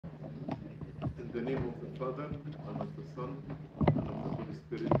In the name of the Father, and of the Son, and of the Holy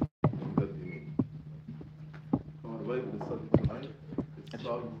Spirit, in that name. Our Bible study tonight is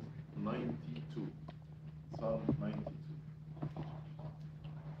Psalm 92. Psalm 92.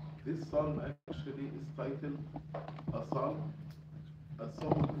 This psalm actually is titled a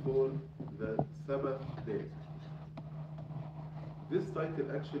song for the Sabbath day. This title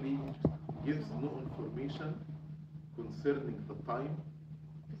actually gives no information concerning the time,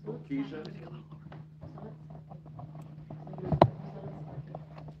 occasion.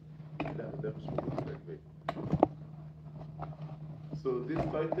 So this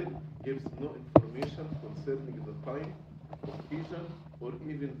title gives no information concerning the time, occasion, or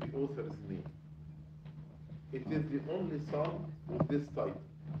even the author's name. It is the only psalm with this title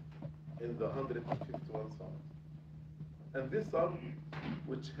in the 151 psalms. And this psalm,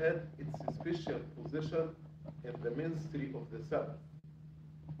 which had its special position in the ministry of the Sabbath,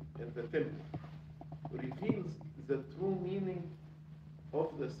 in the temple, reveals the true meaning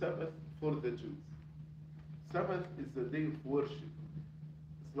of the Sabbath for the Jews. Sabbath is the day of worship.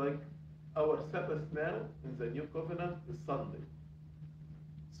 It's like our Sabbath now in the New Covenant is Sunday.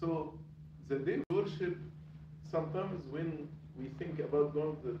 So the day of worship, sometimes when we think about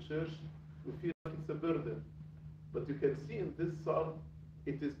going to the church, we feel like it's a burden. But you can see in this psalm,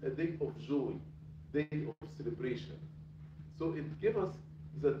 it is a day of joy, day of celebration. So it gives us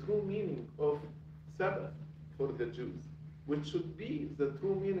the true meaning of Sabbath for the Jews, which should be the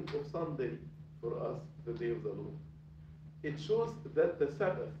true meaning of Sunday for us, the day of the Lord. It shows that the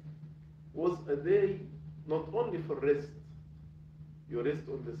Sabbath was a day not only for rest, you rest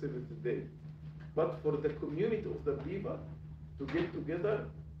on the seventh day, but for the community of the believer to get together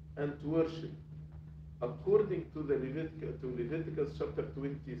and to worship, according to Leviticus chapter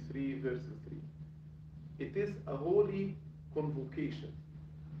 23, verse 3. It is a holy convocation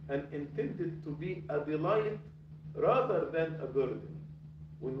and intended to be a delight rather than a burden.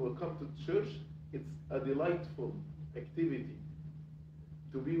 When we come to church, it's a delightful activity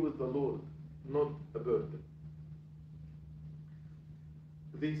to be with the Lord, not a burden.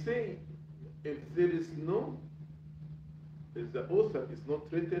 They say if the author is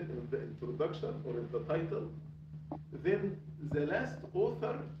not written in the introduction or in the title, then the last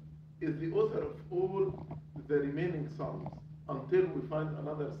author is the author of all the remaining psalms until we find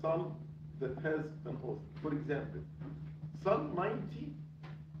another psalm that has an author. For example, Psalm 90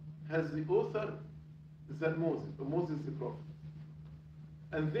 has the author than Moses the prophet.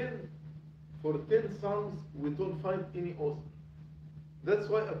 And then for 10 psalms we don't find any author. That's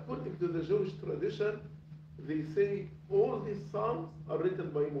why according to the Jewish tradition, they say all these psalms are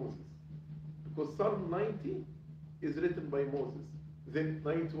written by Moses. Because Psalm 90 is written by Moses. Then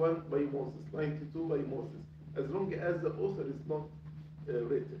 91 by Moses, 92 by Moses, as long as the author is not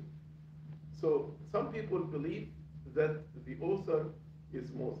written. So some people believe that the author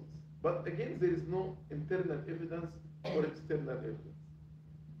is Moses. But again, there is no internal evidence or external evidence.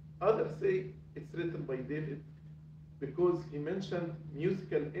 Others say it's written by David because he mentioned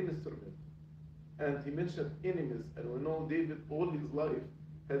musical instrument and he mentioned enemies, and we know David all his life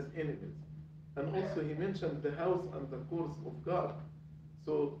has enemies. And also he mentioned the house and the course of God.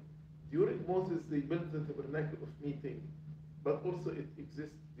 So during Moses they built the tabernacle of meeting, but also it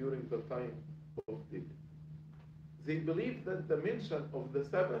exists during the time of David. They believe that the mention of the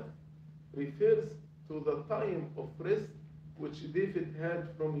Sabbath refers to the time of rest which David had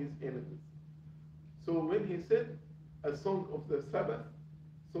from his enemies. So when he said a song of the Sabbath,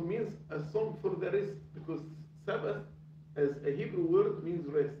 so means a song for the rest, because Sabbath as a Hebrew word means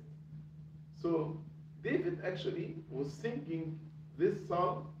rest. So David actually was singing this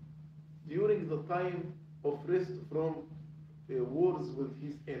song during the time of rest from wars with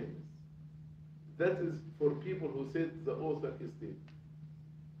his enemies. That is for people who said the author is David.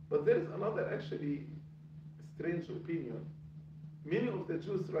 But there is another actually strange opinion. Many of the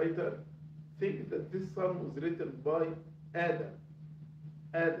Jewish writers think that this psalm was written by Adam,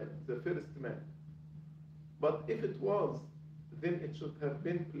 the first man. But if it was, then it should have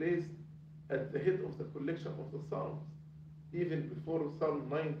been placed at the head of the collection of the Psalms, even before Psalm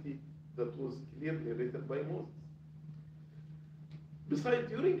 90 that was clearly written by Moses. Besides,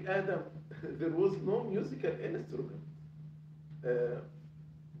 during Adam, there was no musical instrument.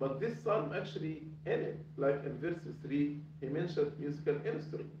 But this psalm actually in it, like in verse 3, he mentioned musical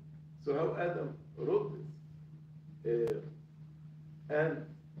instrument. So how Adam wrote this? And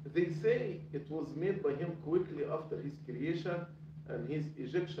they say it was made by him quickly after his creation and his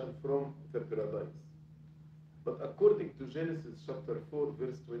ejection from the paradise. But according to Genesis chapter 4,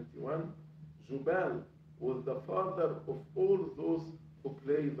 verse 21, Jubal was the father of all those who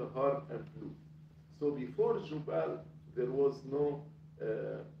play the harp and flute. So before Jubal, there was no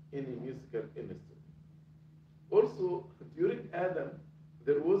any musical instrument. Also, during Adam,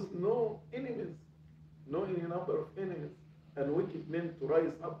 there was no enemies, no any number of enemies, and wicked men to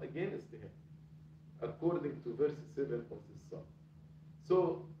rise up against him, according to verse 7 of this psalm.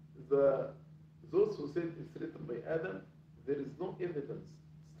 So those who said it's written by Adam, there is no evidence,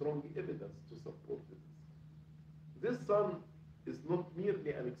 strong evidence to support this. This psalm is not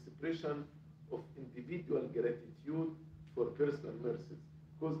merely an expression of individual gratitude for personal mercies,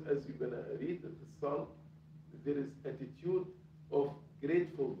 because as you're going to read in the psalm, there is attitude of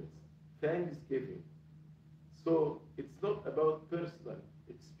gratefulness, thanksgiving. So it's not about personal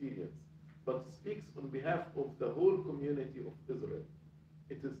experience, but speaks on behalf of the whole community of Israel.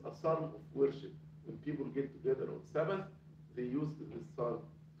 It is a psalm of worship. When people get together on Sabbath, they use this psalm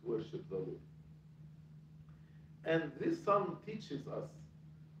to worship the Lord. And this psalm teaches us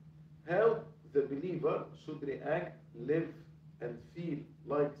how the believer should react, live, and feel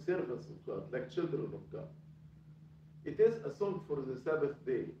like servants of God, like children of God. It is a song for the Sabbath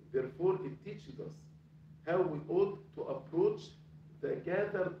day. Therefore, it teaches us how we ought to approach the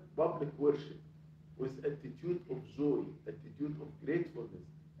gathered public worship with attitude of joy, attitude of gratefulness,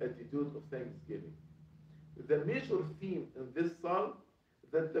 attitude of thanksgiving. The major theme in this psalm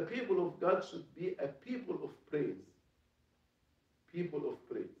that the people of God should be a people of praise. People of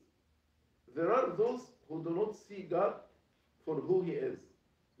praise. There are those who do not see God for who he is,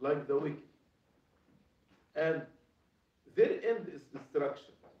 like the wicked. And their end is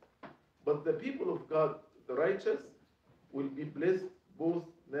destruction. But the people of God, the righteous, will be blessed both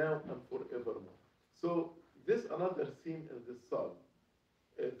now and forevermore. So this another theme in this psalm,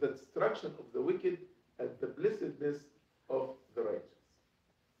 the destruction of the wicked and the blessedness of the righteous.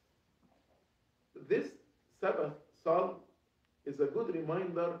 This Sabbath psalm is a good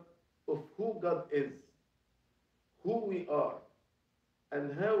reminder of who God is, who we are,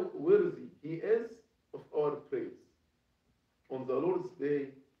 and how worthy he is of our praise on the Lord's day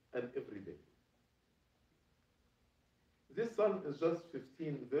and every day. This psalm is just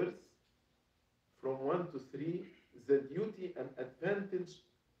 15 verses from 1 to 3, the duty and advantage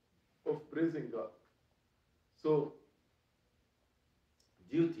of praising God. So,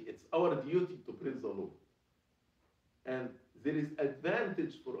 duty, it's our duty to praise the Lord. And there is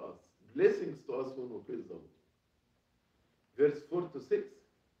advantage for us, blessings to us when we praise the Lord. Verse 4 to 6,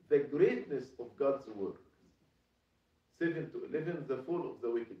 the greatness of God's work. 7 to 11, the fall of the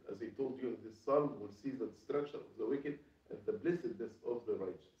wicked. As I told you in this psalm, we'll see the destruction of the wicked and the blessedness of the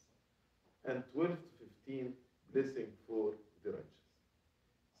righteous. And 12 to 15, blessing for the righteous.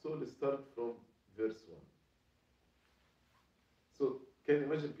 So let's start from verse 1. So can you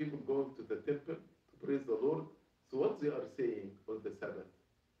imagine people going to the temple to praise the Lord? So what they are saying on the Sabbath?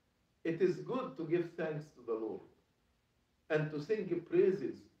 It is good to give thanks to the Lord and to sing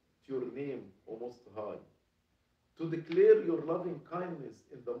praises to your name, O Most High, to declare your loving kindness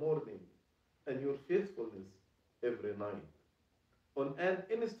in the morning and your faithfulness every night, on an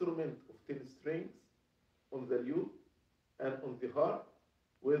instrument of 10 strings, on the lute and on the harp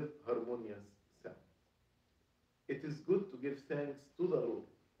with harmonious sound. It is good to give thanks to the Lord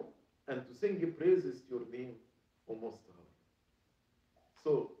and to sing praises to your name, O Most High.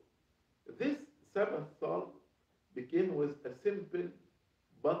 So this Sabbath psalm began with a simple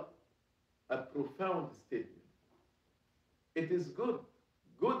but a profound statement. It is good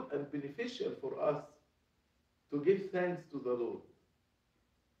and beneficial for us to give thanks to the Lord.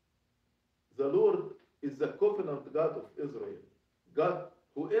 The Lord is the covenant God of Israel, God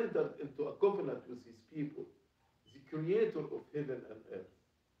who entered into a covenant with his people, the creator of heaven and earth.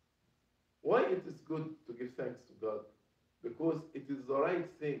 Why it is good to give thanks to God? Because it is the right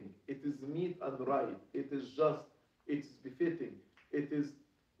thing, it is meet and right, it is just, it is befitting, it is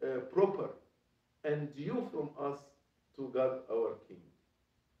proper and due from us to God our King.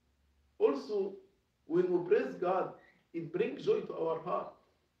 Also, when we praise God, it brings joy to our heart.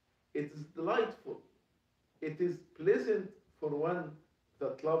 It is delightful. It is pleasant for one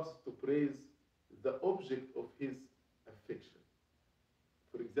that loves to praise the object of his affection.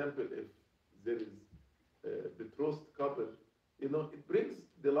 For example, if there is a betrothed couple, it brings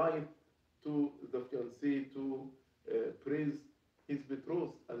delight to the fiancé to praise his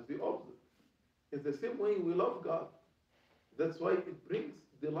betrothed as the opposite. In the same way, we love God. That's why it brings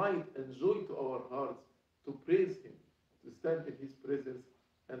delight and joy to our hearts to praise him, to stand in his presence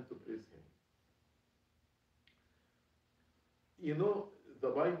and to praise him. The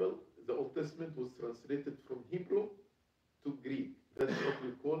Bible, the Old Testament was translated from Hebrew to Greek. That's what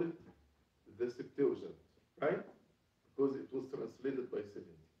we call it, the Septuagint, right? Because it was translated by 70.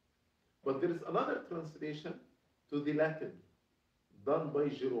 But But there is another translation to the Latin done by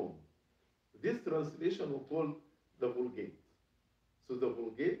Jerome. This translation we call the Vulgate. So the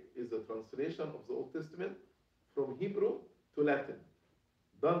Vulgate is a translation of the Old Testament from Hebrew to Latin,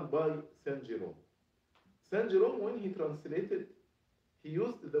 done by Saint Jerome. Saint Jerome, when he translated, he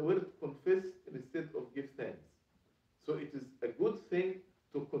used the word confess instead of give thanks. So it is a good thing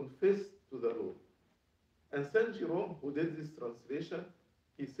to confess to the Lord. And Saint Jerome, who did this translation,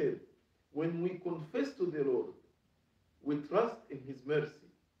 he said, when we confess to the Lord, we trust in his mercy.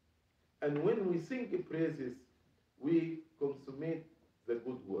 And when we sing praises, we consummate the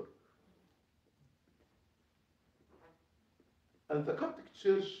good work. And the Coptic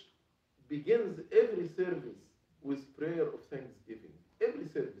Church begins every service with prayer of thanksgiving. Every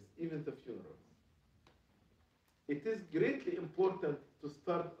service, even the funerals. It is greatly important to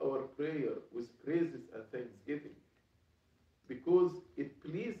start our prayer with praises and thanksgiving because it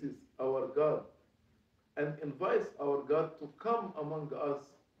pleases our God and invites our God to come among us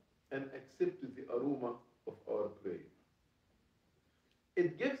and accept the aroma of our prayer.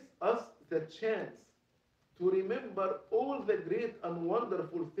 It gives us the chance to remember all the great and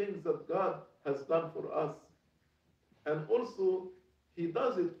wonderful things that God has done for us. And also, he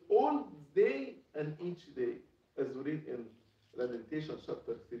does it all day and each day. As we read in Lamentation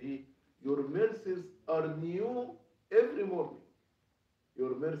chapter 3, your mercies are new every morning.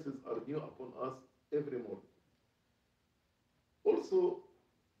 Your mercies are new upon us every morning. Also,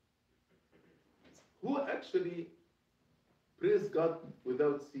 who actually praise God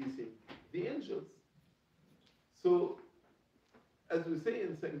without ceasing? The angels. So, as we say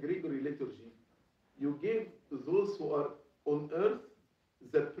in St. Gregory liturgy, you give to those who are on earth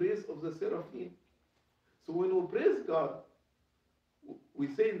the praise of the seraphim. So when we praise God, we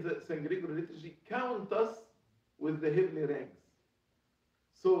say in the St. Gregory liturgy, count us with the heavenly ranks.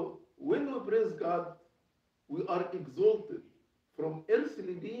 So when we praise God, we are exalted from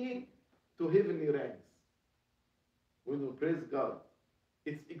earthly being to heavenly ranks. When we praise God,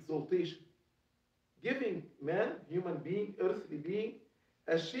 it's exaltation. Giving man, human being, earthly being,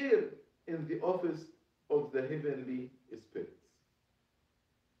 a share in the office of the heavenly spirits.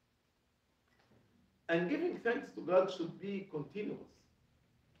 And giving thanks to God should be continuous,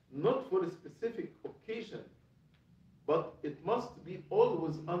 not for a specific occasion, but it must be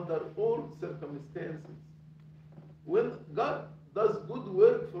always under all circumstances. When God does good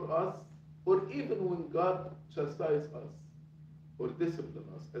work for us, or even when God chastises us or disciplines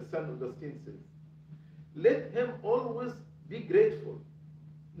us, as St. Augustine says, let him always be grateful,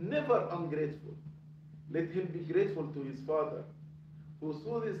 never ungrateful. Let him be grateful to his Father, who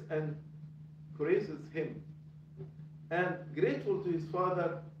soothes and praises him, and grateful to his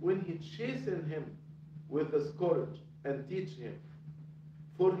Father when he chastens him with the scourge and teach him.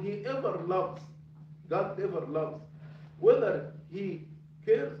 For he ever loves, God ever loves, whether he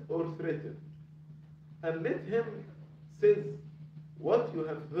cares or threatens. And let him say what you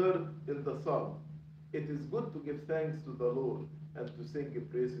have heard in the psalm. It is good to give thanks to the Lord and to sing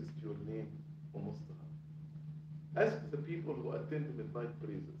praises to your name, O Most High. Ask the people who attend midnight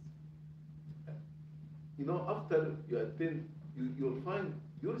praises. You know, after you attend, you'll find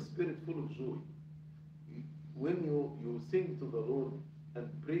your spirit full of joy. When you sing to the Lord and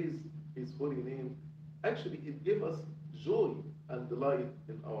praise his holy name, actually it gives us joy and delight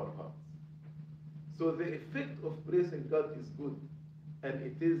in our hearts. So the effect of praising God is good, and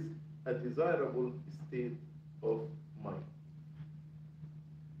it is a desirable state of mind.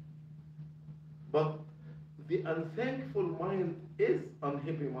 But the unthankful mind is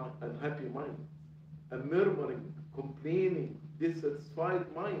unhappy mind, a murmuring, complaining, dissatisfied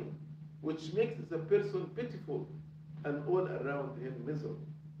mind, which makes the person pitiful and all around him miserable.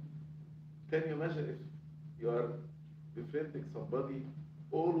 Can you imagine if you are befriending somebody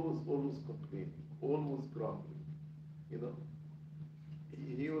always complaining, always grumbling, you know?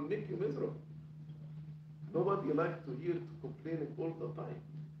 He will make you miserable. Nobody likes to hear complaining all the time.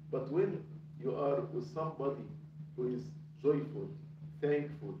 But when you are with somebody who is joyful,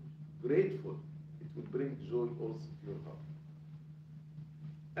 thankful, grateful, it will bring joy also to your heart.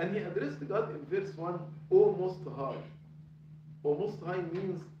 And he addressed God in verse 1, O Most High. O Most High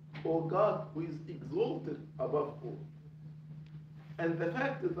means, O God who is exalted above all. And the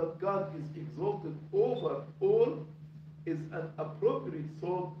fact that God is exalted over all is an appropriate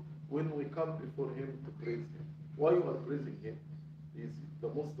thought when we come before him to praise him. Why you are praising him? He is the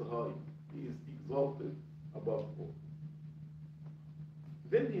Most High. He is exalted above all.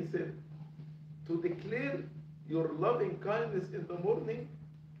 Then he said, to declare your loving kindness in the morning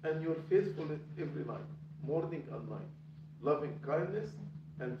and your faithfulness every night, morning and night. Loving kindness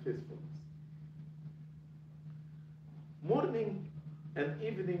and faithfulness. Morning and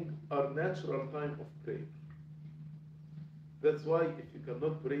evening are natural time of prayer. That's why if you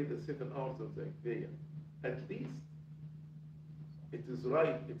cannot pray the 7 hours of the Agpeya, at least it is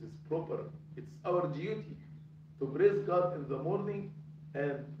right, it is proper, it's our duty to praise God in the morning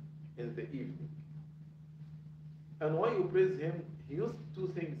and in the evening. And why you praise Him? He used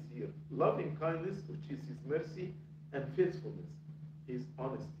two things here: loving kindness, which is His mercy, and faithfulness, His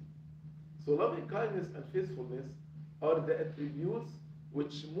honesty. So loving kindness and faithfulness are the attributes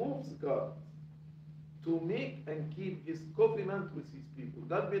which moves God to make and keep His covenant with His people.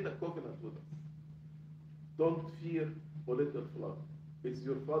 God made a covenant with us. Don't fear political flood. It's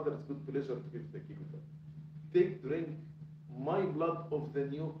your Father's good pleasure to give the kingdom. Take, drink my blood of the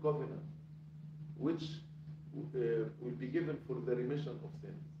new covenant, which will be given for the remission of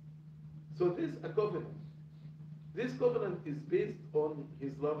sins. So this is a covenant. This covenant is based on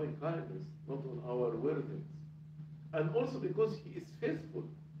His loving kindness, not on our worthiness. And also because He is faithful,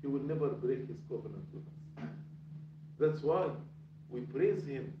 He will never break His covenant with us. That's why we praise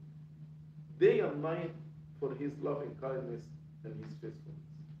Him day and night for His loving kindness and His faithfulness.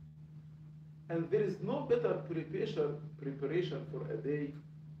 And there is no better preparation for a day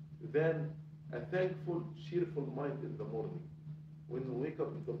than a thankful, cheerful mind in the morning. When we wake up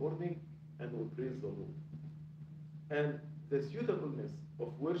in the morning and we praise the Lord. And the suitableness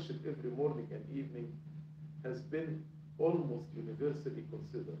of worship every morning and evening has been almost universally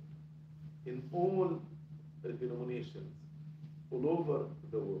considered in all denominations, all over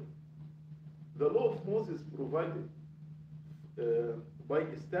the world. The law of Moses provided by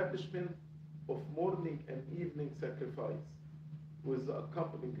establishment of morning and evening sacrifice with the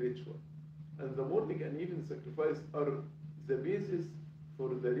accompanying ritual. And the morning and evening sacrifice are the basis for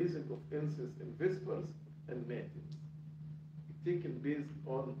the raising of incense in vespers and matins, taken based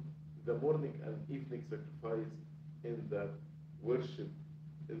on the morning and evening sacrifice in the worship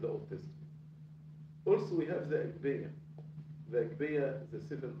in the Old Testament. Also, we have the Agpeya. The Agpeya, the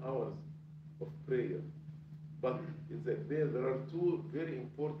 7 hours of prayer. But in the Agpeya, there are two very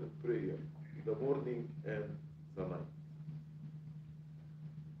important prayers, the morning and the night.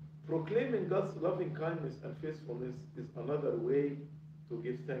 Proclaiming God's loving kindness and faithfulness is another way to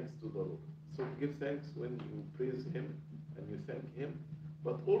give thanks to the Lord. So give thanks when you praise Him and you thank Him,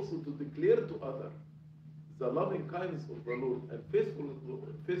 but also to declare to others the loving kindness of the Lord and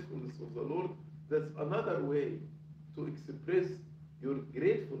faithfulness of the Lord. That's another way to express your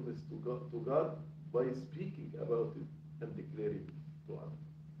gratefulness to God by speaking about it and declaring it to others.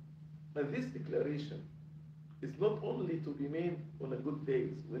 And this declaration is not only to be made on a good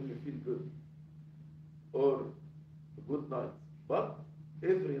days when you feel good or a good night, but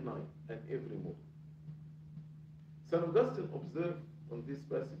every night and every morning. St. Augustine observed on this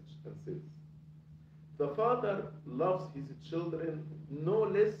passage and says, the Father loves His children no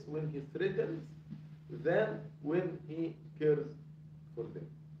less when He threatens than when He cares for them.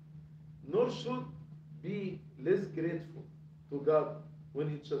 Nor should be less grateful to God when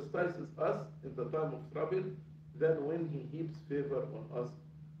He chastises us in the time of trouble than when He heaps favor on us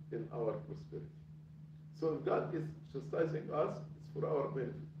in our prosperity. So if God is chastising us, it's for our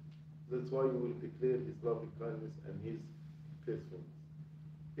benefit. That's why we will declare His loving kindness and His faithfulness.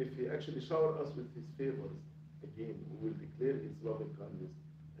 If He actually showers us with His favors, again, we will declare His loving kindness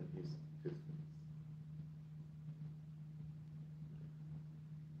and His faithfulness.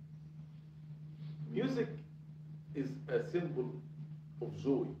 Music is a symbol of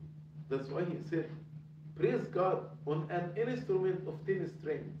joy. That's why He said, praise God on an instrument of 10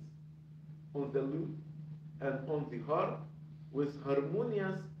 strings, on the lute and on the harp with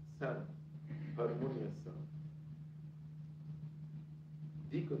harmonious sound. Harmonious sound.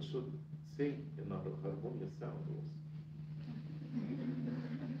 Deacon should sing in a harmonious sound also.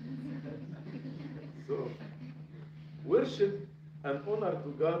 So, worship and honor to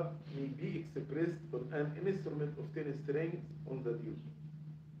God may be expressed on an instrument of 10 strings on the lute,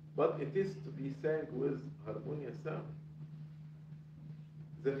 but it is to be sang with harmonious sound.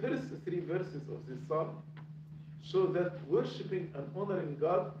 The first 3 verses of this psalm show that worshiping and honoring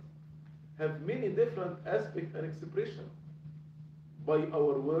God have many different aspects and expressions. By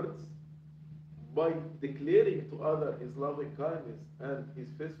our words, by declaring to others His loving kindness and His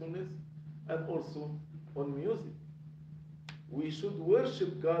faithfulness, and also on music. We should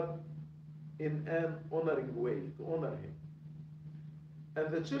worship God in an honoring way, to honor Him.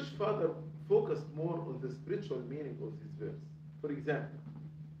 And the Church Father focused more on the spiritual meaning of this verse. For example,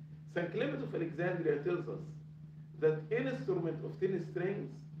 St. Clement of Alexandria tells us that instrument of 10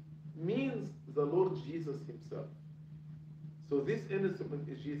 strings means the Lord Jesus Himself. So this instrument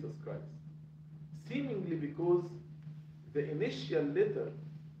is Jesus Christ. Seemingly because the initial letter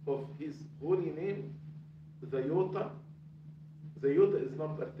of his holy name, the iota is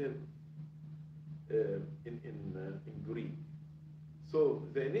number 10 in Greek. So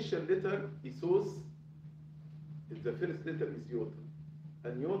the initial letter, Isos, the first letter is iota,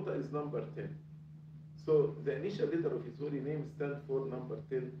 and iota is number 10. So the initial letter of his holy name stands for number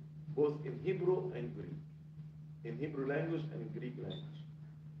 10, both in Hebrew and Greek, in Hebrew language and in Greek language.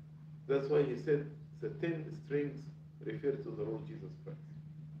 That's why he said the 10 strings refer to the Lord Jesus Christ.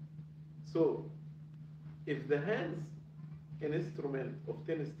 So if the hands an instrument of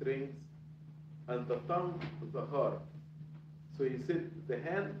 10 strings and the tongue the harp, so he said the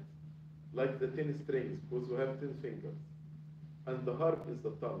hand like the 10 strings because we have 10 fingers, and the harp is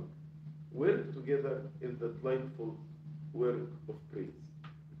the tongue, work together in the delightful work of praise.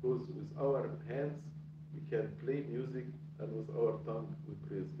 Because with our hands we can play music, and with our tongue we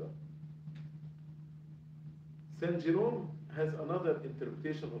praise God. Saint Jerome has another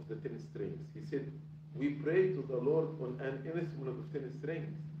interpretation of the 10 strings. He said, we pray to the Lord on an instrument of 10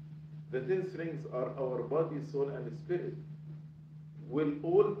 strings. The 10 strings are our body, soul, and spirit. Will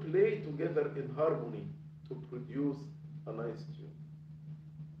all play together in harmony to produce a nice tune.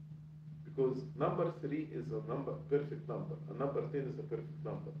 Because number 3 is a perfect number, and number 10 is a perfect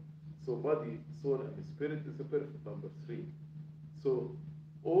number. So body, soul, and spirit is a perfect number 3. So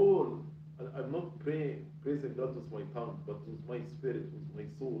I'm not praising God with my tongue, but with my spirit, with my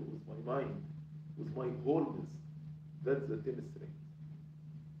soul, with my mind, with my wholeness. That's the 10 strings.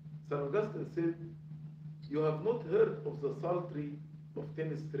 St. Augustine said, you have not heard of the psaltery of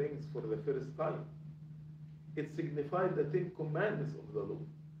 10 strings for the first time. It signified the 10 commandments of the Lord.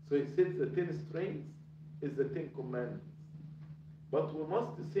 So he said the 10 strings is the 10 commandments. But we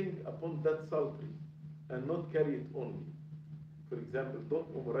must sing upon that psaltery and not carry it only. For example,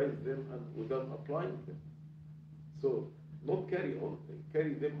 don't memorize them and without applying them. So not carry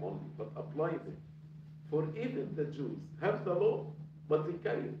them only, but apply them. For even the Jews have the law, but they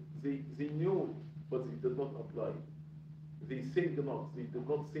carry it. They knew it, but they did not apply it. They sing not, they did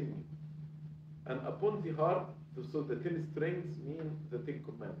not sing it. And upon the harp, so the 10 strings mean the 10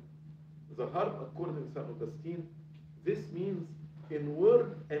 commandments. The harp, according to St. Augustine, this means in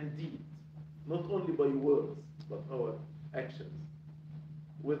word and deed, not only by words, but our actions.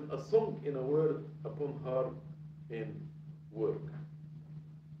 With a song in a word upon harp in work.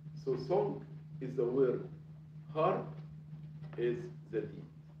 So song is the word, harp is the deed.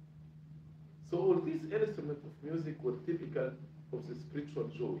 So all these instruments of music were typical of the spiritual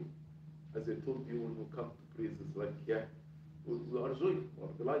joy. As I told you, when we come to praises like we are joyful or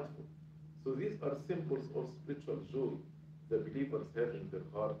delightful. So these are symbols of spiritual joy the believers have in their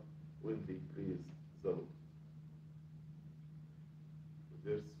heart when they praise the Lord.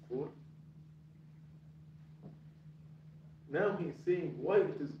 Verse 4. Now he's saying why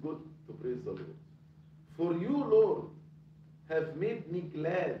it is good to praise the Lord. For you, Lord, have made me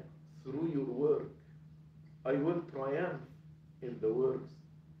glad through your work. I will triumph in the works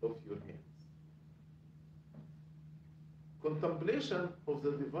of your hands. Contemplation of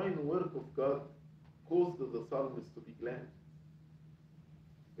the divine work of God caused the psalmist to be glad.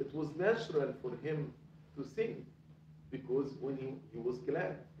 It was natural for him to sing, because when he was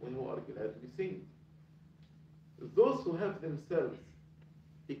glad, when we are glad, we sing. Those who have themselves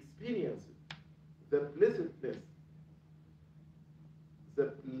experienced the blessedness,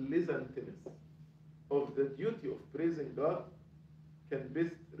 the pleasantness of the duty of praising God can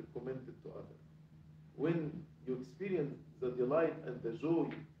best recommend it to others. When you experience the delight and the joy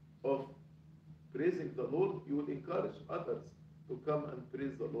of praising the Lord, you will encourage others to come and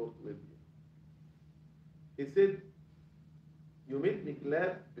praise the Lord with you. He said, you made me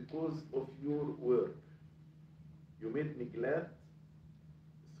glad because of your work. You made me glad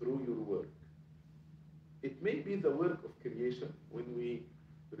through your work. It may be the work of creation when we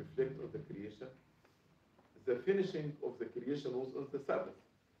reflect on the creation. The finishing of the creation was on the Sabbath.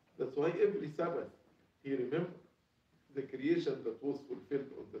 That's why every Sabbath he remembered the creation that was fulfilled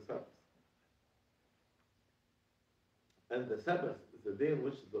on the Sabbath. And the Sabbath, the day in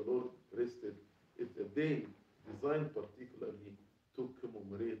which the Lord rested, is the day designed particularly to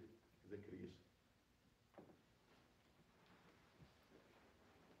commemorate the creation.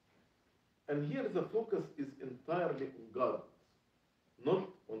 And here the focus is entirely on God, not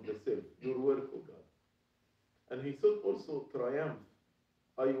on the self, your work, O God. And he said also, triumph.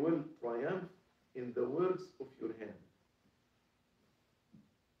 I will triumph in the works of your hand.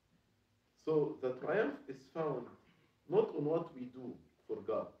 So the triumph is found not on what we do for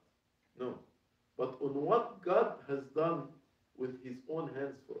God, no, but on what God has done with his own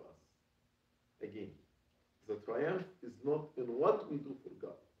hands for us. Again, The triumph is not in what we do for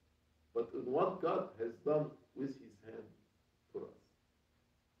God, but in what God has done with his hand for us.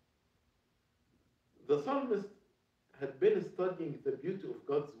 The psalmist had been studying the beauty of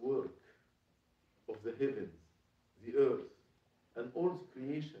God's work, of the heavens, the earth, and all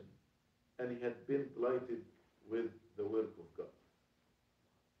creation, and he had been delighted with the work of God.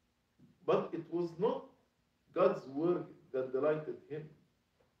 But it was not God's work that delighted him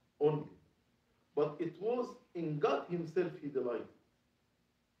only, but it was in God himself he delighted.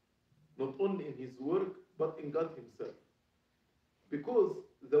 Not only in his work, but in God himself. Because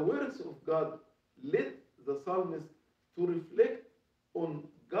the works of God led the psalmist to reflect on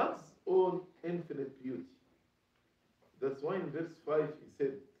God's own infinite beauty. That's why in verse 5 he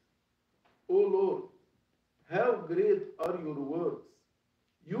said, O Lord, how great are your works.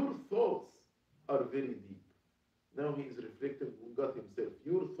 Your thoughts are very deep. Now he is reflecting on God himself.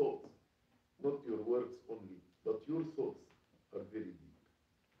 Your thoughts, not your works only, but your thoughts are very deep.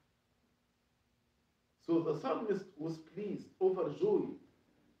 So the psalmist was pleased, overjoyed,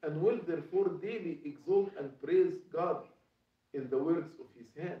 and will therefore daily exalt and praise God in the works of his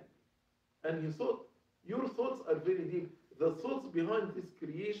hand. And he thought, your thoughts are very deep. The thoughts behind this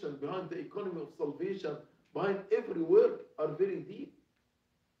creation, behind the economy of salvation, behind every work are very deep.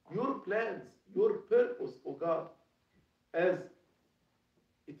 Your plans, your purpose, O God, as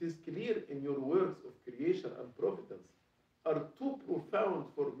it is clear in your works of creation and providence, are too profound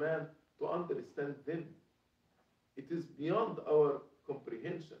for man to understand them. It is beyond our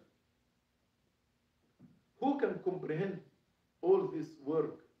comprehension. Who can comprehend all this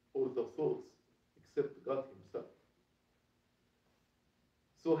work or the thoughts except God himself?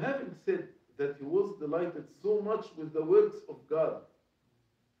 So having said that he was delighted so much with the works of God,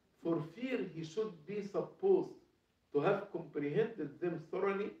 for fear he should be supposed to have comprehended them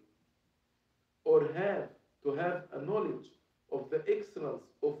thoroughly, or to have a knowledge of the excellence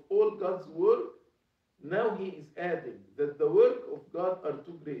of all God's work, now he is adding that the work of God are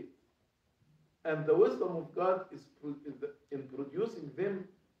too great, and the wisdom of God is in producing them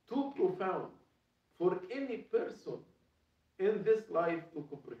too profound for any person in this life to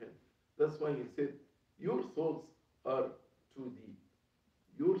comprehend. That's why he said, your thoughts are too deep.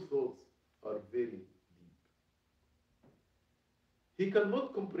 Your thoughts are very deep. He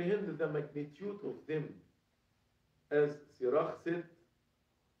cannot comprehend the magnitude of them. As Sirach said,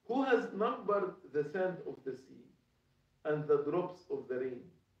 who has numbered the sand of the sea, and the drops of the rain,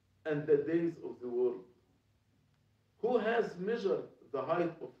 and the days of the world? Who has measured the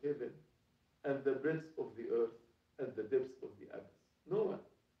height of heaven, and the breadth of the earth, and the depths of the abyss? No one.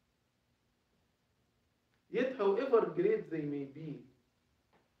 Yet, however great they may be,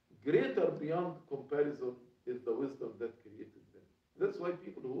 greater beyond comparison is the wisdom that created them. That's why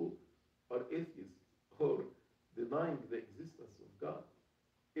people who are atheists or denying the existence of God,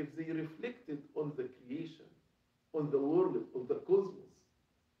 if they reflected on the creation, on the world, on the cosmos,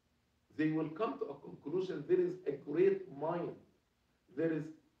 they will come to a conclusion. There is a great mind. There is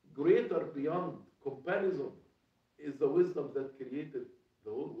greater beyond comparison is the wisdom that created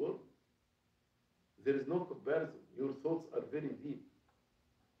the whole world. There is no comparison. Your thoughts are very deep.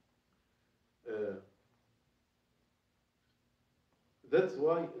 That's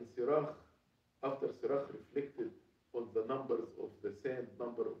why in Sirach, after Sirach reflected on the numbers of the sand,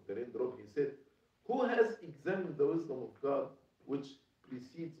 number of the raindrop, he said, who has examined the wisdom of God which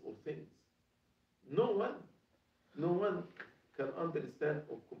precedes all things? No one. No one can understand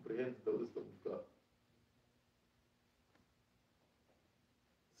or comprehend the wisdom of God.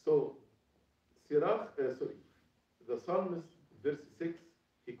 So, the psalmist, verse 6,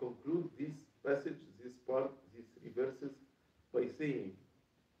 he concludes this passage, this part, these 3 verses, by saying,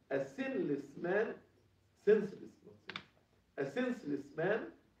 a senseless man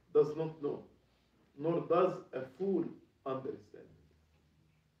does not know, nor does a fool understand.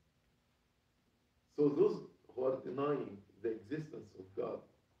 So those who are denying the existence of God,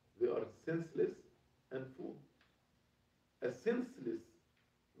 they are senseless and fool. A senseless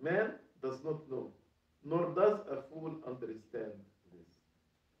man does not know, nor does a fool understand this.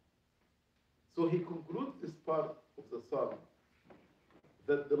 So he concludes this part of the psalm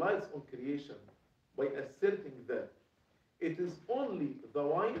that delights on creation by asserting that it is only the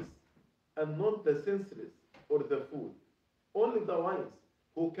wise and not the senseless or the fool, only the wise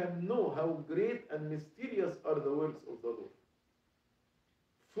who can know how great and mysterious are the works of the Lord.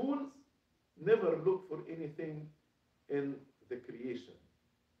 Fools never look for anything in the creation,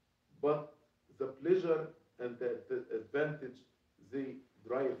 but the pleasure and the advantage they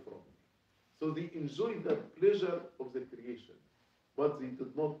derive from. So they enjoy the pleasure of the creation, but they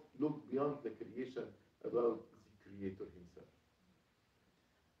did not look beyond the creation about the Creator himself.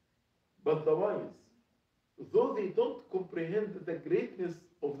 But the wise, though they don't comprehend the greatness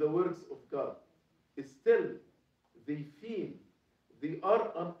of the works of God, still they feel they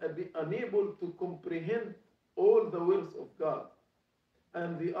are unable to comprehend all the works of God,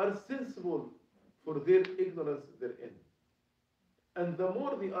 and they are sensible for their ignorance therein. And the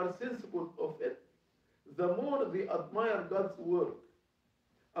more they are sensible of it, the more they admire God's work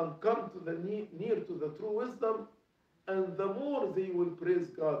and come to the near to the true wisdom, and the more they will praise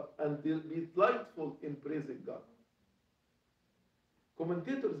God and they'll be delightful in praising God.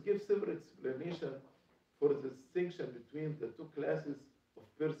 Commentators give several explanations for the distinction between the two classes of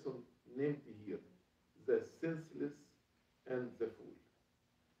persons named here, the senseless and the fool.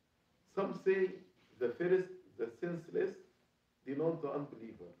 Some say the first, the senseless, denote the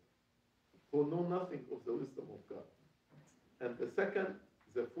unbeliever, who know nothing of the wisdom of God. And the second,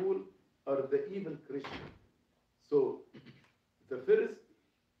 the fool, are the evil Christians. So the first,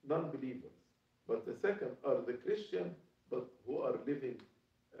 non-believers, but the second are the Christians, but who are living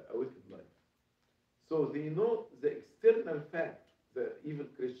a wicked life. So they know the external fact, the evil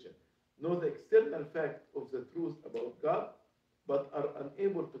Christian, know the external fact of the truth about God, but are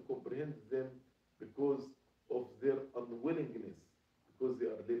unable to comprehend them because of their unwillingness, because they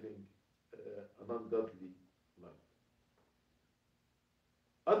are living an ungodly life.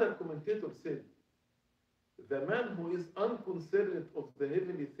 Other commentators said, the man who is unconcerned of the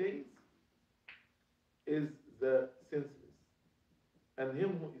heavenly things is the senseless, and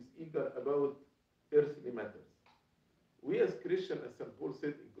him who is eager about earthly matters. We as Christians, as St. Paul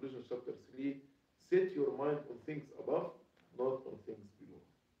said in Colossians chapter 3, set your mind on things above, not on things below.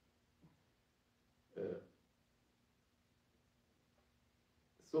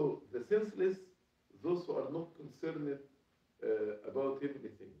 So the senseless, those who are not concerned about heavenly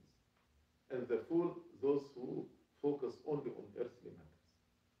things, and the fool, those who focus only on earthly matters.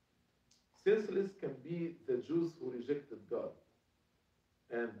 Senseless can be the Jews who rejected God,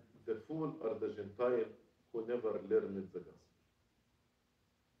 and the fool are the Gentile who never learned the gospel.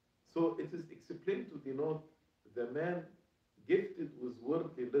 So it is explained to denote the man gifted with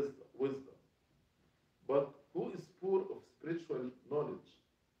worldly wisdom, but who is poor of spiritual knowledge.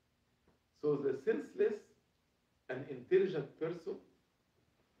 So the senseless, an intelligent person,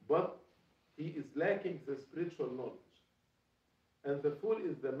 but he is lacking the spiritual knowledge. And the fool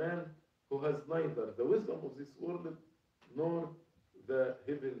is the man who has neither the wisdom of this world nor the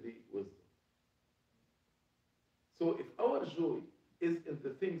heavenly wisdom. So if our joy is in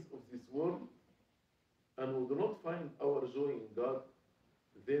the things of this world, and we do not find our joy in God,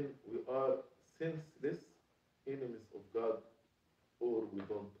 then we are senseless enemies of God, or we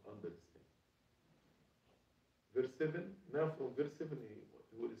don't understand. Verse 7, now from verse 7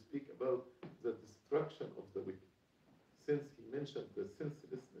 he will speak about the destruction of the wicked. Since he mentioned the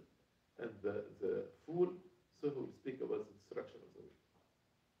senselessness and the fool, so he will speak about the destruction of the wicked.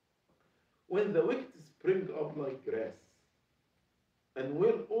 When the wicked spring up like grass, and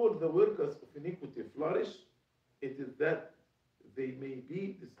when all the workers of iniquity flourish, it is that they may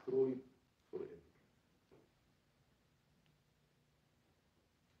be destroyed forever.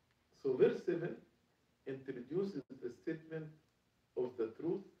 So verse 7 introduces the statement of the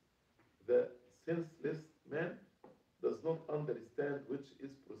truth. The senseless man does not understand which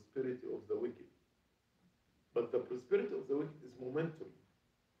is prosperity of the wicked. But the prosperity of the wicked is momentary,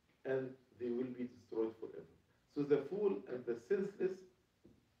 and they will be destroyed forever. So the fool and the senseless,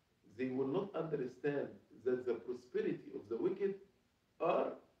 they will not understand that the prosperity of the wicked are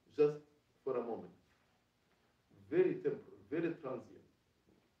just for a moment, very temporal, very transient.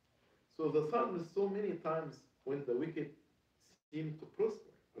 So the psalmist so many times when the wicked seem to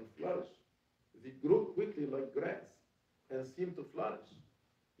prosper and flourish, they grow quickly like grass and seem to flourish.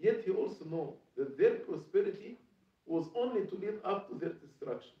 Yet he also knows that their prosperity was only to lead up to their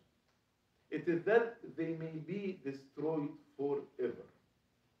destruction. It is that they may be destroyed forever.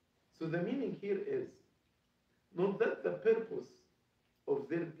 So the meaning here is not that the purpose of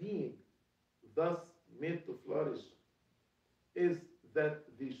their being thus made to flourish is that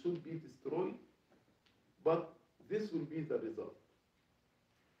they should be destroyed, but this will be the result.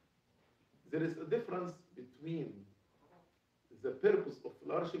 There is a difference between the purpose of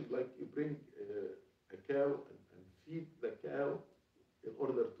flourishing, like you bring a cow and feed the cow in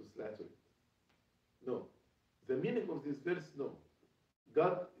order to slaughter it. No. The meaning of this verse, no.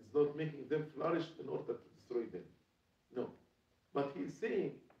 God is not making them flourish in order to destroy them. No. But he's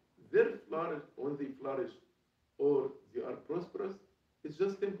saying their flourish, when they flourish or they are prosperous, it's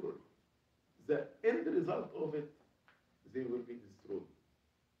just temporary. The end result of it, they will be destroyed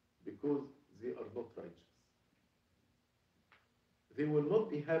because they are not righteous.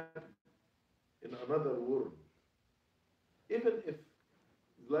 be happy in another world, even if,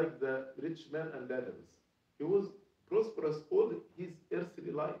 like the rich man and Lazarus, he was prosperous all his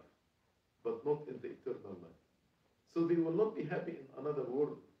earthly life, but not in the eternal life. So they will not be happy in another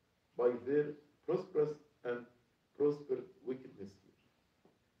world by their prosperous and prosper wickedness here.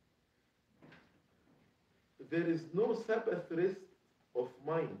 There is no Sabbath rest of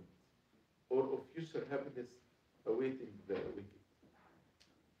mind or of future happiness awaiting the wicked.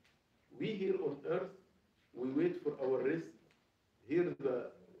 We here on earth, we wait for our rest. Here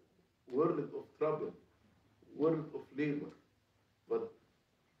the world of trouble, world of labor. But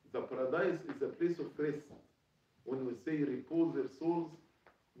the paradise is a place of rest. When we say repose their souls,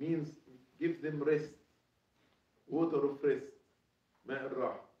 means give them rest, water of rest,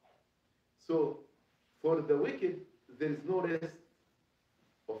 ma'ar. So for the wicked, there is no rest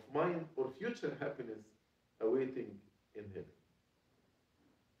of mind or future happiness awaiting in heaven.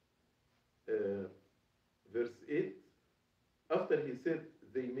 Verse 8, after he said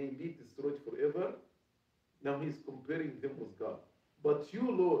they may be destroyed forever, now he's comparing them with God. But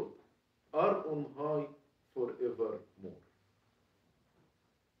you, Lord, are on high forevermore.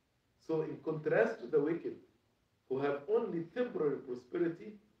 So in contrast to the wicked, who have only temporary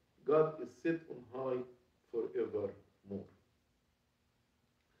prosperity, God is set on high forevermore.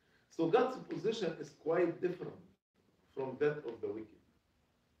 So God's position is quite different from that of the wicked.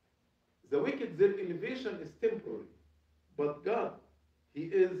 The wicked, their elevation is temporary, but God, he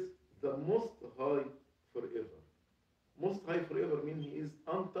is the most high forever. Most high forever means he is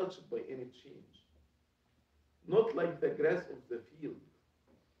untouched by any change. Not like the grass of the field,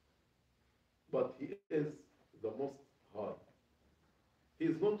 but he is the most high. He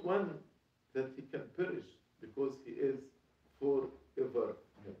is not one that he can perish, because he is forevermore.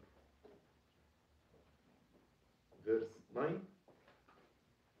 Verse 9,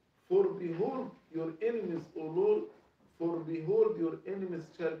 for behold your enemies, O Lord, for behold your enemies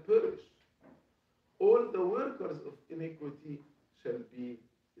shall perish. All the workers of iniquity shall be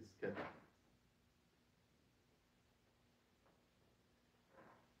scattered.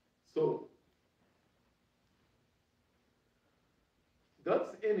 So,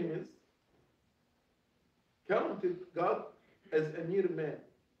 God's enemies counted God as a mere man,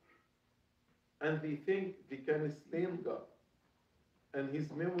 and they think they can slay God, and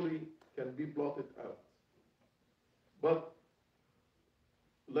his memory can be blotted out. But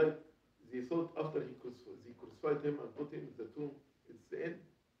like they thought after they crucified him and put him in the tomb, it's the end.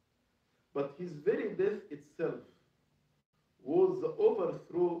 But his very death itself was the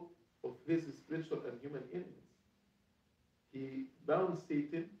overthrow of his spiritual and human enemies. He bound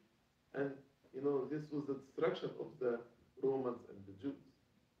Satan, and this was the destruction of the Romans and the Jews.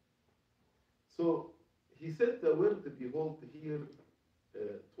 So he said the word behold here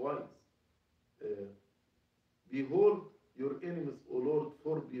twice. Behold your enemies, O Lord,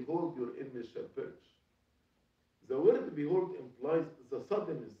 for behold your enemies shall perish. The word behold implies the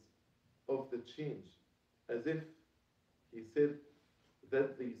suddenness of the change, as if he said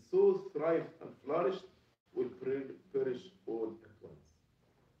that they so thrived and flourished will perish all at once.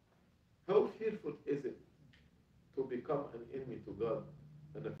 How fearful is it to become an enemy to God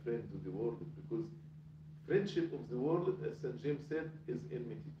and a friend to the world? Because friendship of the world, as St. James said, is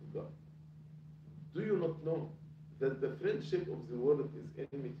enmity to God. Do you not know that the friendship of the world is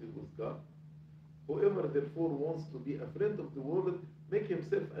enmity with God? Whoever therefore wants to be a friend of the world, make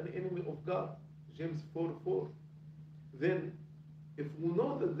himself an enemy of God. James 4:4. Then, if we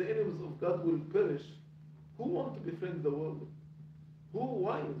know that the enemies of God will perish, who wants to befriend the world? Who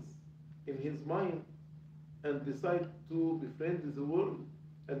wise in his mind and decide to befriend the world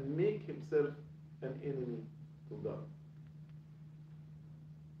and make himself an enemy to God?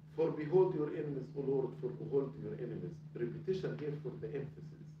 For behold your enemies, O Lord, for behold your enemies. Repetition here for the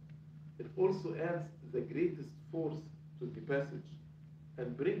emphasis. It also adds the greatest force to the passage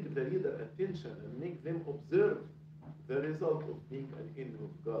and bring the reader attention and make them observe the result of being an enemy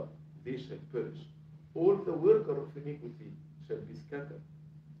of God. They shall perish. All the worker of iniquity shall be scattered.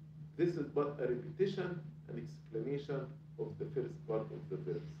 This is but a repetition and explanation of the first part of the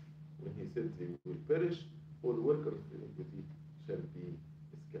verse. When he said they will perish, all workers of iniquity shall be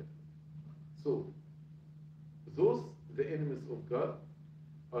scattered. So, those, the enemies of God,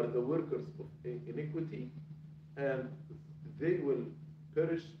 are the workers of iniquity, and they will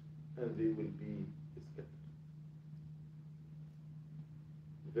perish and they will be scattered.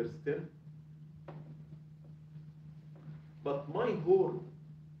 Verse 10, but my horn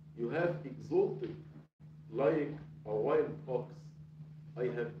you have exalted like a wild ox. I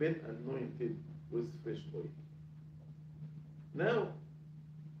have been anointed with fresh oil. Now,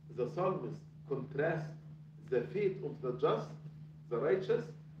 the psalmist contrasts the fate of the just, the righteous,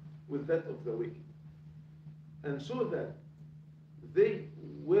 with that of the wicked, and show that they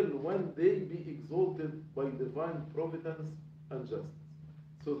will one day be exalted by divine providence and justice.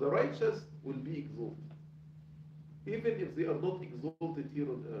 So the righteous will be exalted, even if they are not exalted here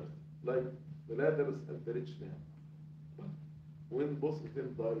on earth, like the Lazarus and the rich man. But when both of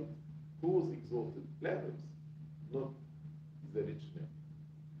them died, who was exalted? Lazarus, not the rich man.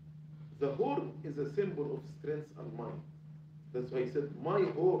 The horn is a symbol of strength and might. That's why he said, my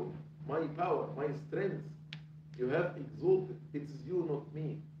horn, my power, my strength, you have exalted. It is you, not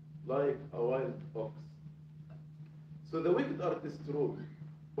me, like a wild ox. So the wicked are destroyed,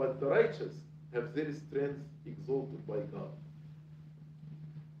 but the righteous have their strength exalted by God.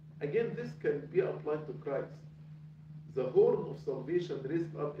 Again, this can be applied to Christ. The horn of salvation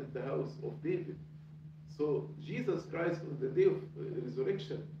raised up in the house of David. So Jesus Christ, on the day of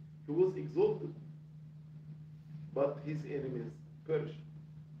resurrection, he was exalted, but his enemies perished.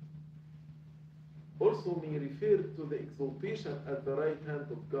 Also may refer to the exaltation at the right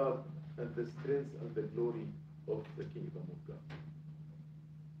hand of God and the strength and the glory of the kingdom of God.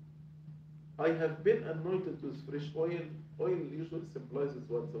 I have been anointed with fresh oil. Oil usually symbolizes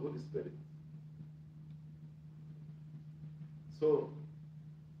what? The Holy Spirit. So,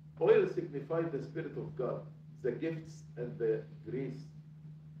 oil signifies the Spirit of God, the gifts and the grace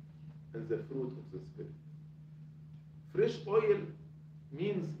and the fruit of the Spirit. Fresh oil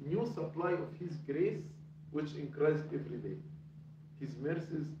means new supply of His grace, which in Christ every day. His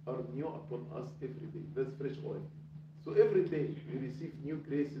mercies are new upon us every day. That's fresh oil. So every day we receive new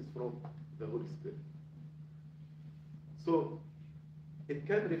graces from the Holy Spirit. So it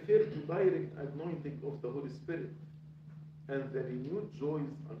can refer to direct anointing of the Holy Spirit and the renewed joys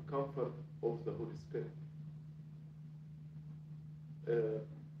and comfort of the Holy Spirit.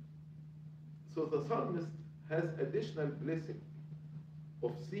 So the psalmist has additional blessing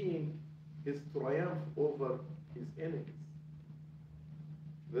of seeing his triumph over his enemies.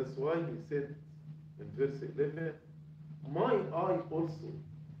 That's why he said in verse 11, my eye also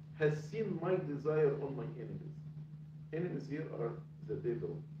has seen my desire on my enemies. Enemies here are the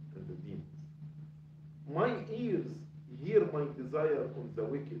devil and the demons. My ears hear my desire on the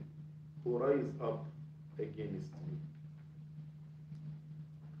wicked who rise up against me.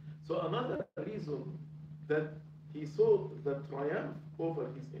 So another reason that he saw the triumph over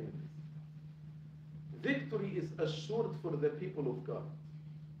his enemies. Victory is assured for the people of God.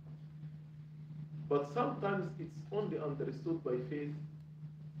 But sometimes it's only understood by faith,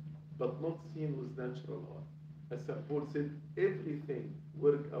 but not seen with natural eye. As St. Paul said, everything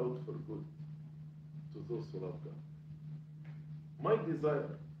work out for good to those who love God. My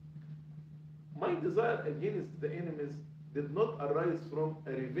desire against the enemies did not arise from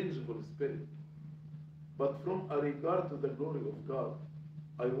a revengeful spirit, but from a regard to the glory of God.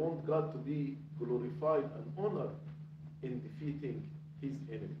 I want God to be glorified and honored in defeating his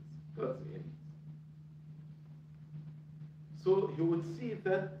enemies, God's enemies. So he would see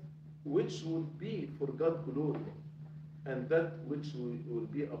that which would be for God's glory and that which will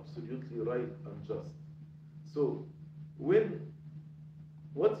be absolutely right and just. So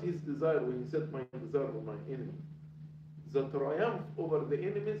what's his desire when he said, my desire of my enemy? The triumph over the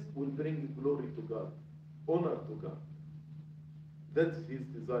enemies will bring glory to God, honor to God. That's his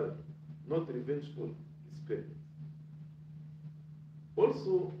desire, not revengeful spirit.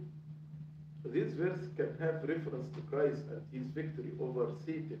 Also, this verse can have reference to Christ and his victory over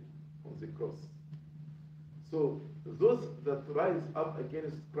Satan on the cross. So those that rise up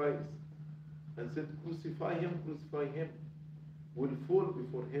against Christ and said, crucify him, will fall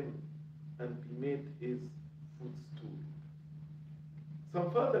before him and be made his footstool.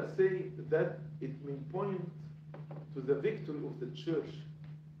 Some fathers say that it may point to the victory of the church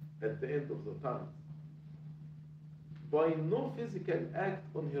at the end of the times. By no physical act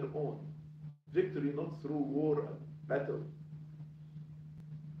on her own, victory not through war and battle,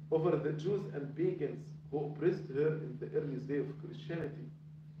 over the Jews and pagans who oppressed her in the earliest day of Christianity.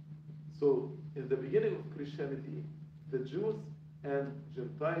 So in the beginning of Christianity, the Jews and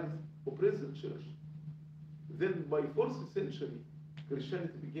Gentiles oppressed the church. Then by 4th century,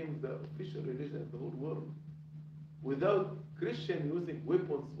 Christianity became the official religion of the whole world, without Christian using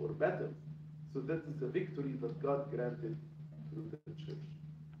weapons or battles. So that is the victory that God granted to the church.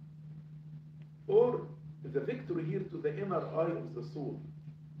 Or the victory here to the inner eye of the soul,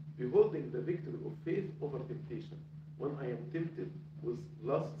 beholding the victory of faith over temptation. When I am tempted with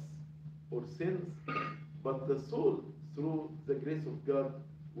lusts or sins, but the soul, through the grace of God,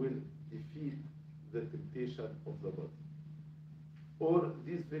 will defeat the temptation of the body. or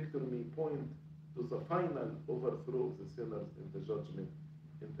this victory may point to the final overthrow of the sinners in the judgment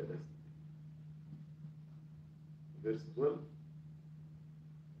in the last day. Verse 12.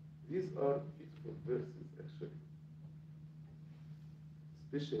 These are beautiful verses, actually.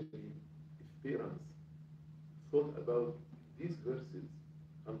 Especially if parents thought about these verses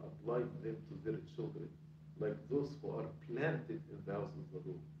and applied them to their children, like those who are planted in the house of the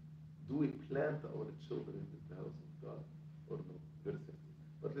Lord. Do we plant our children in the house of God or no? Verse 15.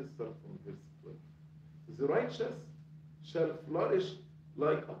 But let's start from verse 12. The righteous shall flourish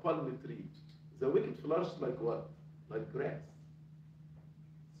like a palm tree. The wicked flourish like what? Like grass.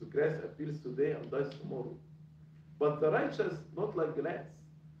 So grass appears today and dies tomorrow. But the righteous, not like grass.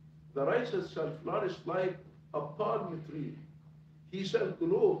 The righteous shall flourish like a palm tree. He shall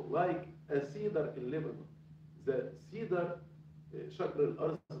grow like a cedar in Lebanon. The cedar, Shakr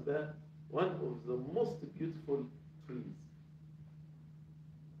al-Arz, one of the most beautiful trees.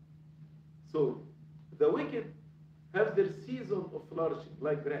 So, the wicked have their season of flourishing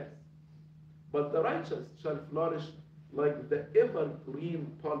like grass. But the righteous shall flourish like the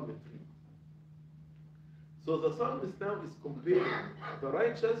evergreen palm tree. So the psalmist now is comparing the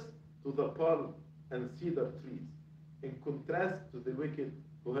righteous to the palm and cedar trees, in contrast to the wicked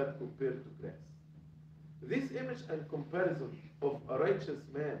who had compared to grass. This image and comparison of a righteous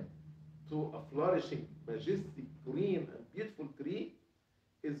man to a flourishing, majestic, green, and beautiful tree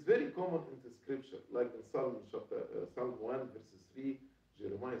is very common in the scripture, like in Psalm 1, verses 3,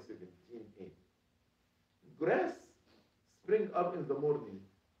 Jeremiah 17:8. Grass spring up in the morning,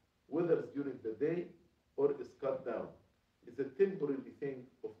 withers during the day, or is cut down. It's a temporary thing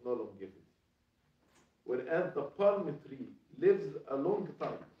of no longevity. Whereas the palm tree lives a long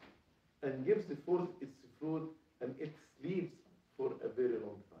time and gives forth its fruit and its leaves for a very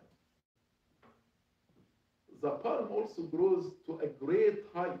long time. The palm also grows to a great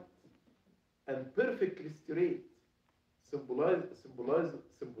height and perfectly straight, symbolizing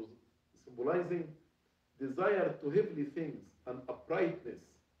desire to heavenly things and uprightness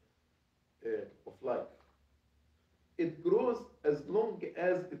of life. It grows as long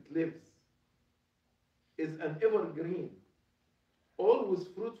as it lives, is an evergreen, always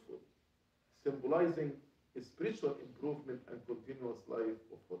fruitful, symbolizing a spiritual improvement and continuous life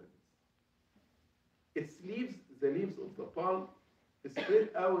of holiness. Its leaves, the leaves of the palm, spread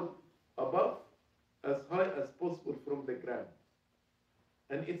out above as high as possible from the ground.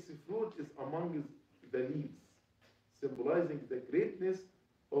 And its fruit is among the leaves, symbolizing the greatness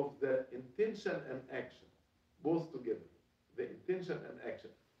of the intention and action, both together. The intention and action.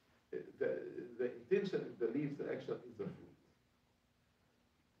 The intention is the leaves, the action is the fruit.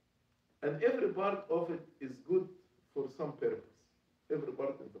 And every part of it is good for some purpose. Every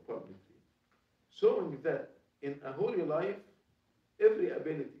part in the palm tree. Showing that in a holy life, every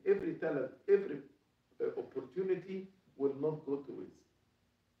ability, every talent, every opportunity will not go to waste.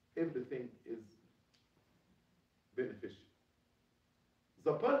 Everything is beneficial.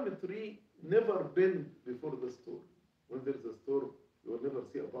 The palm tree never bends before the storm. When there is a storm, you will never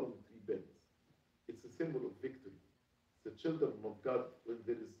see a palm tree bend. It's a symbol of victory. The children of God, when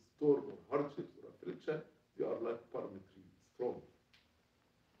there is storm or hardships or affliction, they are like palm tree, strong.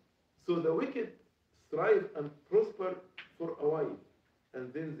 So the wicked thrive and prosper for a while,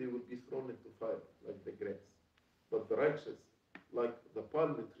 and then they will be thrown into fire like the grass. But the righteous, like the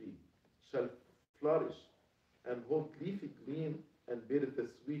palm tree, shall flourish and hold leafy green and bear the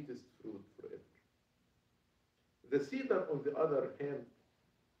sweetest fruit forever. The cedar, on the other hand,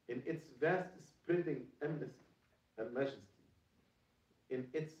 in its vast spreading amnesty and majesty, in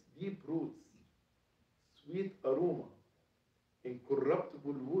its deep roots, sweet aroma,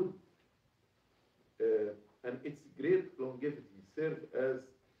 incorruptible wood, and its great longevity serve as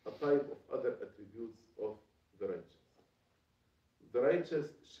a type of other attributes of the righteous. The righteous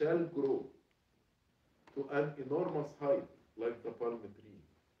shall grow to an enormous height like the palm tree,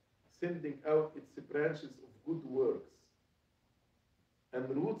 sending out its branches of good works and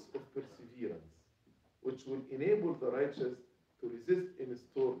roots of perseverance, which will enable the righteous to resist any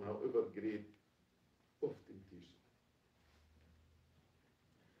storm, however great, of temptation.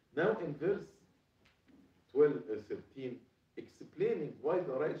 Now in verse 13, explaining why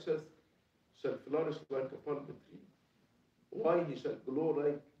the righteous shall flourish like a palm tree, why he shall grow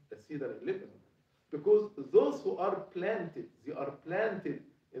like a cedar in Lebanon. Because those who are planted, they are planted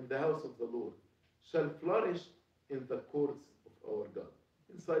in the house of the Lord, shall flourish in the courts of our God,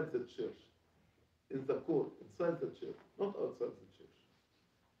 inside the church, in the court, inside the church, not outside the church.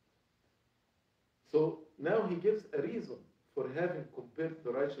 So now he gives a reason for having compared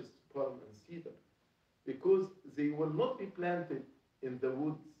the righteous to palm and cedar, because they will not be planted in the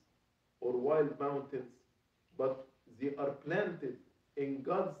woods or wild mountains, but they are planted in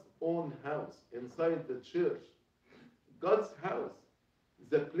God's own house, inside the church. God's house,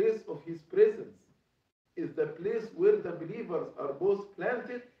 the place of his presence, is the place where the believers are both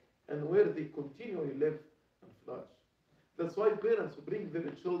planted and where they continually live and flourish. That's why parents who bring their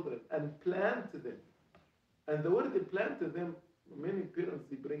children and plant them. And the word they planted them, many parents,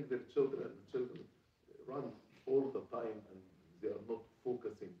 they bring their children, and the children run all the time and they are not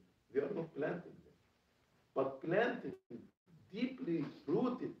focusing. They are not planting them. But planted, deeply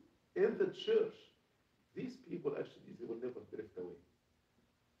rooted in the church, these people actually, they will never drift away.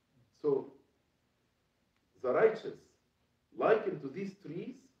 So, the righteous, likened to these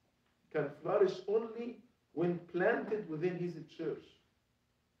trees, can flourish only when planted within his church,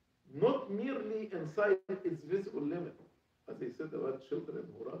 not merely inside its visible limit, as I said about children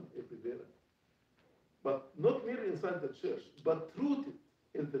who run every day, but not merely inside the church, but rooted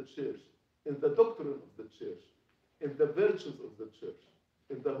in the church, in the doctrine of the church, in the virtues of the church,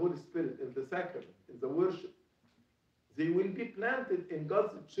 in the Holy Spirit, in the sacrament, in the worship. They will be planted in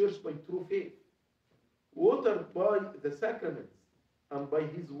God's church by true faith, watered by the sacraments and by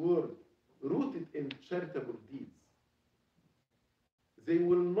his word, rooted in charitable deeds. They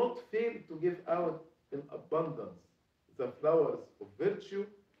will not fail to give out in abundance the flowers of virtue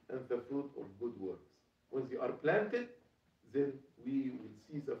and the fruit of good works. When they are planted, then we will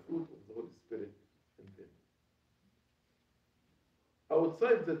see the fruit of the Holy Spirit in them.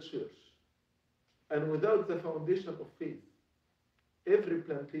 Outside the church, and without the foundation of faith, every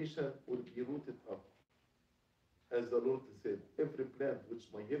plantation will be rooted up. As the Lord said, every plant which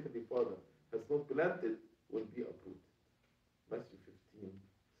my heavenly Father has not planted will be uprooted. Matthew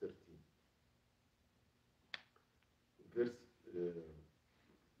 15:13. Verse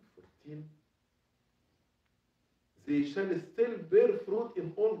 14. They shall still bear fruit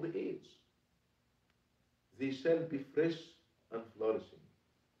in old age. They shall be fresh and flourishing.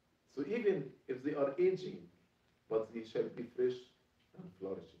 So even if they are aging, but they shall be fresh and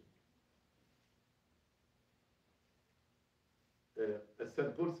flourishing. As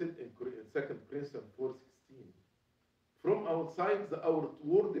St. Paul said in 2 Corinthians 4:16, from outside the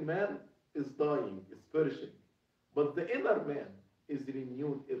outward man is dying, is perishing, but the inner man is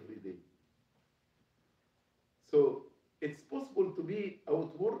renewed every day. So it's possible to be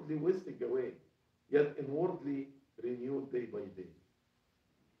outwardly wasting away, yet inwardly renewed day by day.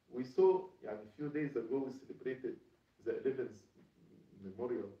 We saw, a few days ago, we celebrated the 11th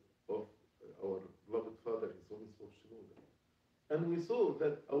memorial of our beloved Father, His Holiness Pope Shenouda. And we saw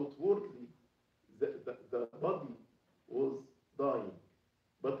that outwardly the body was dying,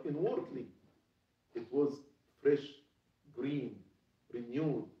 but inwardly it was fresh, green,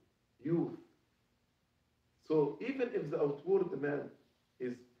 renewed, youth. So even if the outward man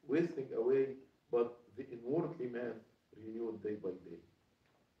is wasting away, but the inwardly man renewed day by day.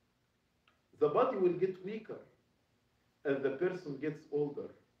 The body will get weaker as the person gets older,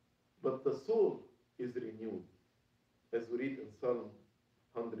 but the soul is renewed. As we read in Psalm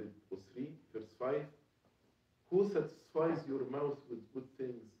 103, verse 5, who satisfies your mouth with good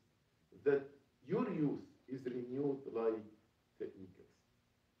things, that your youth is renewed like the eagles.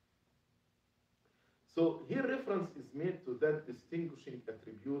 So here reference is made to that distinguishing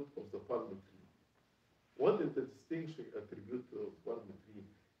attribute of the palm tree. What is the distinguishing attribute of palm tree?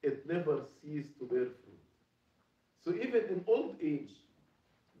 It never ceases to bear fruit. So even in old age,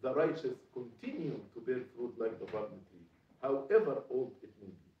 the righteous continue to bear fruit like the palm tree, however old it may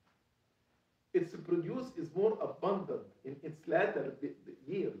be. Its produce is more abundant in its latter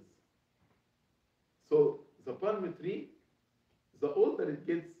years. So the palm tree, the older it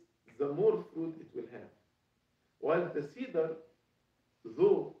gets, the more fruit it will have. While the cedar,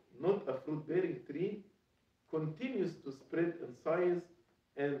 though not a fruit-bearing tree, continues to spread in size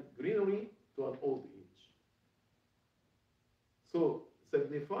and greenery to an old age. So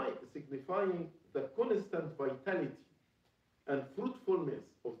signifying the constant vitality and fruitfulness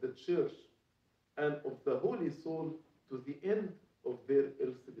of the church and of the holy soul to the end of their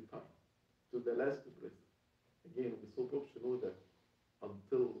earthly time, to the last breath. Again, we saw Pope Shenouda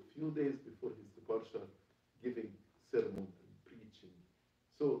until a few days before his departure, giving sermon and preaching.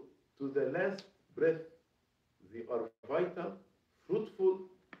 So, to the last breath, they are vital, fruitful,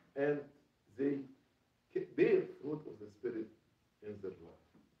 and they bear fruit of the Spirit in their life.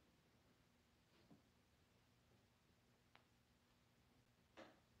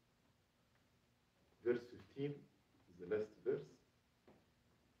 Verse 15 is the last verse.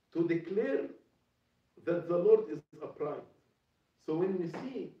 To declare that the Lord is upright. So when we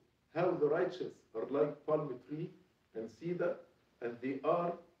see how the righteous are like palm tree and cedar, and they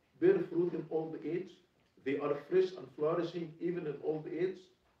are bear fruit in old age, they are fresh and flourishing even in old age,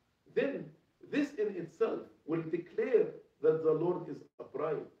 then this in itself will declare that the Lord is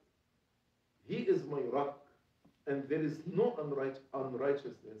upright. He is my rock, and there is no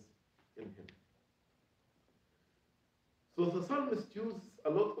unrighteousness in him. So the psalmist uses a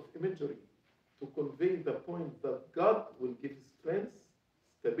lot of imagery to convey the point that God will give strength,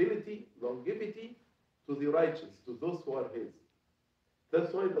 stability, longevity to the righteous, to those who are his.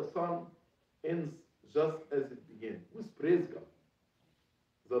 That's why the psalm ends just as it began, with praise God.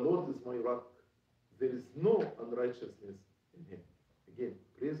 The Lord is my rock. There is no unrighteousness in him. Again,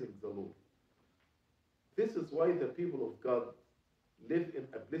 praising the Lord. This is why the people of God live in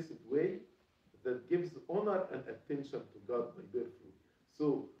a blessed way that gives honor and attention to God by their fruit.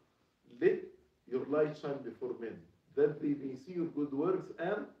 So let your light shine before men, that they may see your good works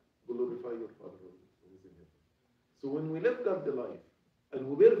and glorify your Father who is in heaven. So when we live godly life and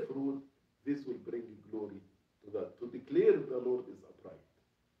we bear fruit, this will bring glory to God, to declare the Lord is upright.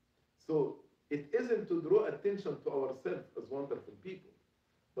 So it isn't to draw attention to ourselves as wonderful people,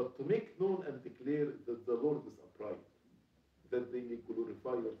 but to make known and declare that the Lord is upright, that they may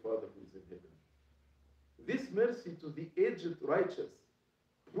glorify your Father who is in heaven. This mercy to the aged righteous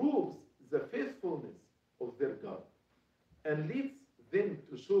proves the faithfulness of their God and leads them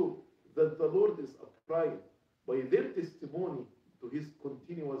to show that the Lord is upright by their testimony to his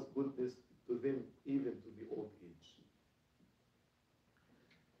continuous goodness to them even to the old age.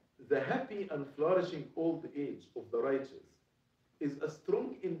 The happy and flourishing old age of the righteous is a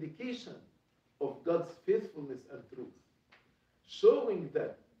strong indication of God's faithfulness and truth, showing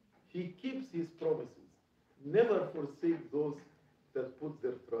that he keeps his promises, never forsake those that put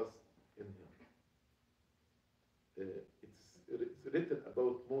their trust in him. It's written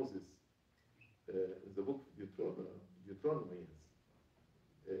about Moses in the book of Deuteronomy.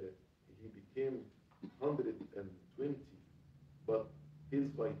 He became 120, but his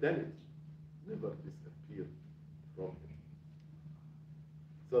fidelity never disappeared from him.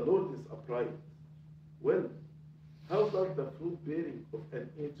 The Lord is upright. Well, how does the fruit bearing of an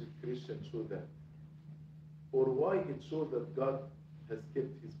aged Christian show that? Or why it shows that God has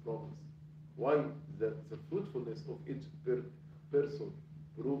kept his promise? Why that the fruitfulness of each person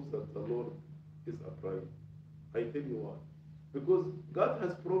proves that the Lord is upright? I tell you why. Because God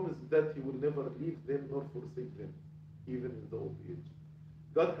has promised that he will never leave them nor forsake them, even in the old age.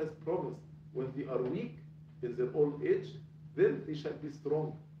 God has promised when they are weak in their old age, then they shall be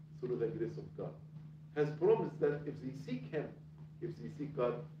strong through the grace of God. Has promised that if they seek him, if they seek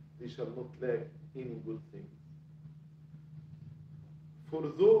God, they shall not lack any good thing. For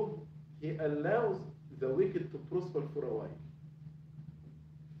though he allows the wicked to prosper for a while,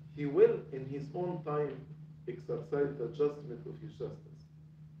 he will in his own time exercise the judgment of his justice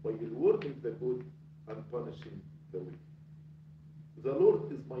by rewarding the good and punishing the wicked. The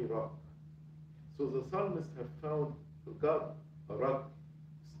Lord is my rock. So the psalmists have found God a rock,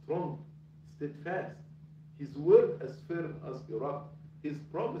 strong, steadfast. His word as firm as a rock. His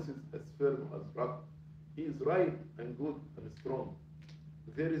promises as firm as rock. He is right and good and strong.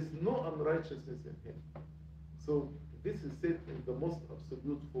 There is no unrighteousness in him. So this is said in the most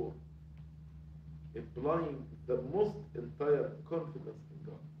absolute form, implying the most entire confidence in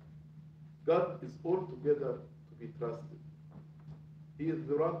God. God is altogether to be trusted. He is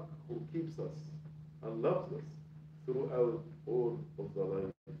the rock who keeps us and loves us throughout all of the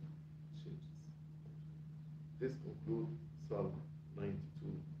life changes. This concludes Psalm 92.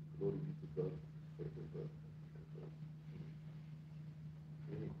 Glory be to God forever and ever.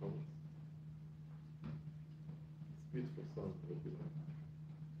 Any comments? It's beautiful Psalm.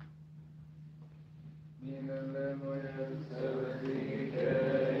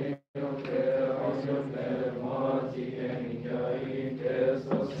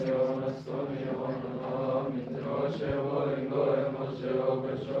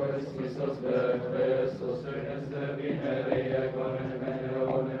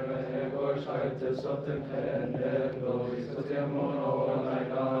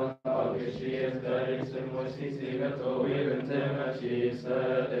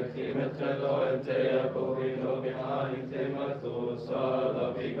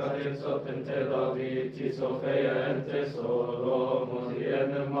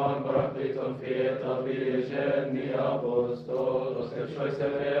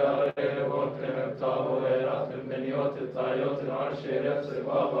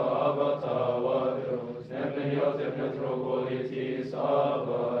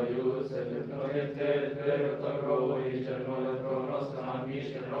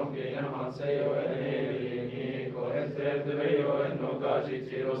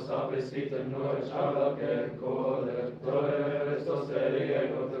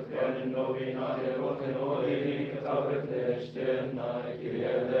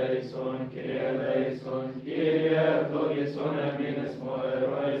 Kyrie eleison, Kyrie eleison, Eminence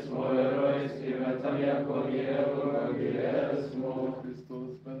moerois moerois.